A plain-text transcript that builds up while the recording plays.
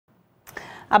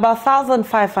About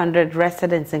 1,500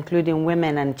 residents, including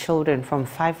women and children from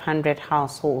 500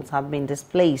 households, have been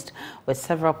displaced, with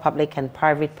several public and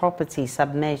private properties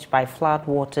submerged by flood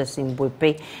waters in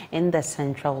Buipe in the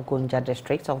central Gonja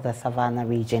district of the Savannah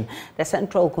region. The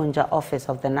Central Gonja office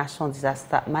of the National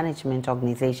Disaster Management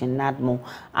Organization, NADMO,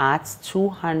 adds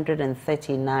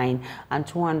 239 and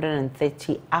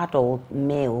 230 adult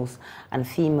males and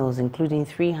females, including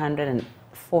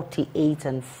 348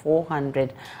 and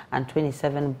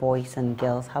 427 boys and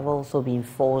girls, have also been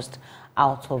forced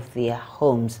out of their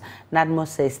homes. NADMO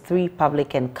says 3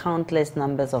 public and countless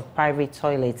numbers of private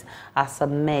toilets are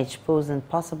submerged, posing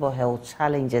possible health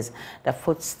challenges. The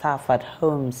food staff at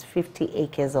homes, 50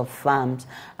 acres of farms,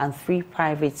 and 3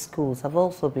 private schools have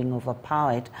also been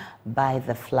overpowered by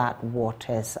the flood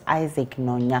waters. Isaac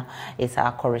Nonya is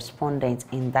our correspondent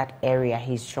in that area.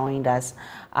 He's joined us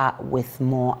with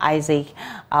more. Isaac,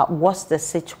 what's the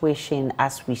situation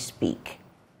as we speak?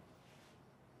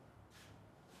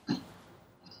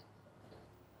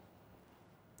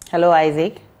 Hello,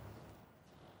 Isaac.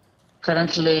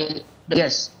 Currently,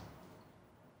 yes.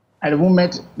 At the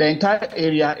moment, the entire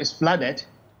area is flooded,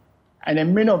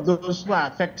 and many of those who are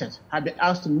affected have been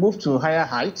asked to move to higher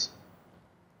heights.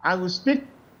 I will speak.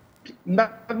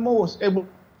 NADMO was able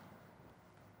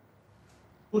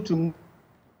to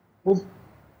move,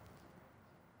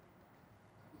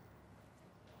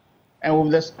 and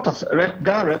with the support of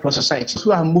Red Cross Society,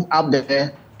 who have moved up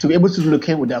there to be able to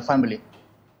relocate with their family.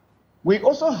 We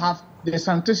also have the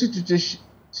sanitation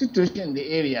situation in the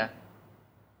area,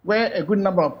 where a good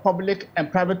number of public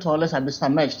and private toilets have been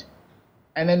submerged.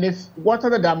 And then the water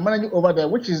that they are managing over there,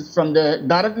 which is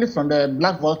directly from the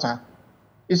Black Volta,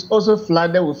 is also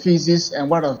flooded with feces and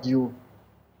what have you.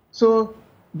 So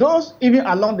those even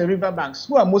along the river banks,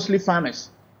 who are mostly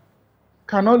farmers,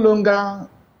 can no longer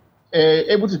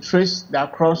able to trace their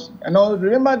crops. And now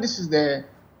remember, this is the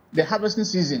harvesting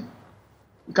season.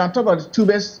 You can talk about the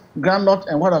tubers, groundnut,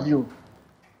 and what have you.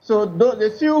 So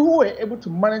the few who were able to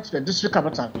manage the district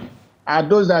capital are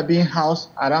those that are being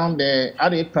housed around the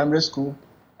RA primary school,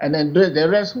 and then the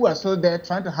rest who are still there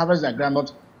trying to harvest their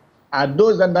groundnut are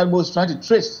those that NADMO is trying to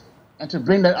trace and to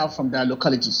bring that out from their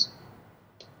localities.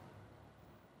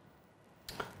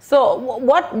 So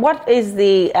what is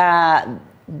the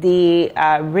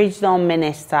regional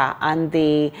minister and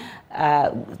the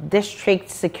district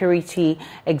security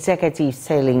executives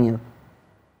telling you?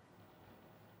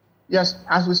 Yes,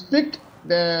 as we speak,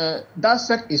 the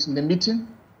DASEC is in the meeting.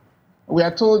 We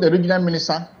are told the regional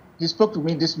minister, he spoke to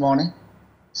me this morning,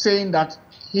 saying that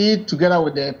he, together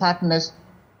with the partners,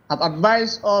 have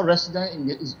advised all residents in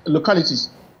the localities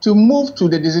to move to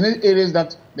the designated areas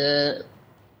that the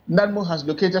NADMO has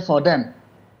located for them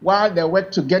while they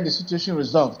work to get the situation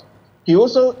resolved. He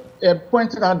also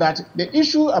pointed out that the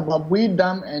issue about Bui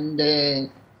Dam and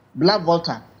the Black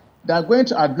Volta, they are going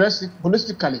to address it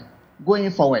holistically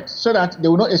going forward so that they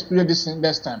will not experience this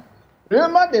next time.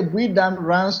 Remember, the Bui Dam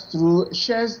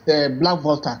shares the Black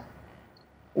Volta,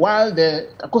 while the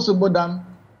Akosobo Dam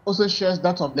also shares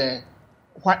that of the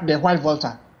White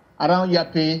Volta around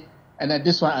Yape and then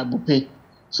this one at Buipe.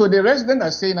 So the residents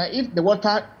are saying that if the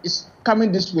water is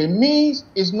coming this way, means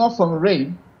it's not from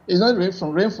rain, it's not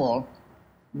from rainfall,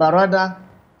 but rather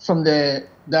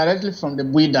directly from the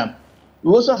Bui Dam.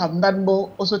 We also have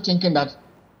NADMO also thinking that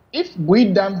if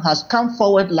Bui Dam has come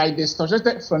forward like they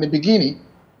suggested from the beginning,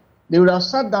 they would have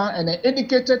sat down and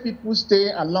educated people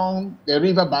stay along the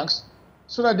river banks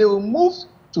so that they will move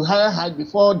to higher height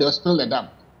before they will spill the dam.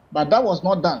 But that was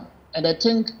not done, and I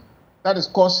think that is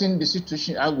causing the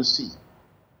situation I will see.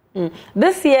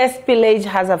 This year's spillage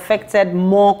has affected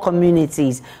more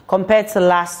communities compared to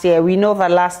last year. We know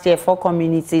that last year 4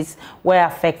 communities were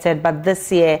affected, but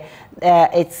this year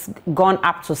it's gone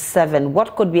up to 7.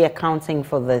 What could be accounting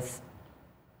for this?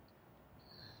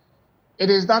 It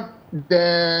is that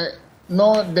the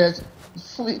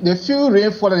few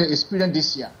rainfall that we experienced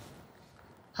this year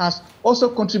has also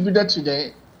contributed to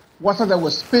the water that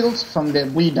was spilled from the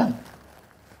Bui Dam.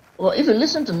 Well, if you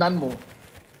listen to NADMO,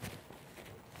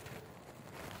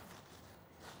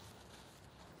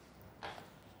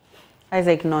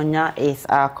 Isaac Nonya is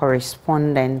our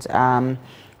correspondent,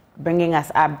 bringing us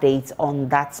updates on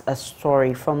that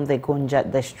story from the Gonja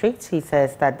district. He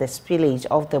says that the spillage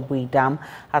of the Bui Dam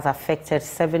has affected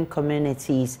 7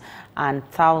 communities and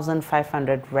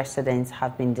 1,500 residents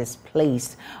have been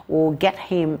displaced. We'll get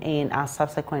him in our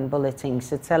subsequent bulletins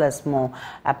to tell us more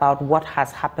about what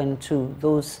has happened to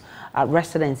those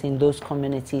residents in those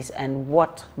communities and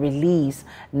what reliefs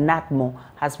NADMO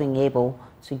has been able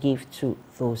to give to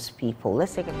those people.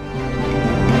 Let's take a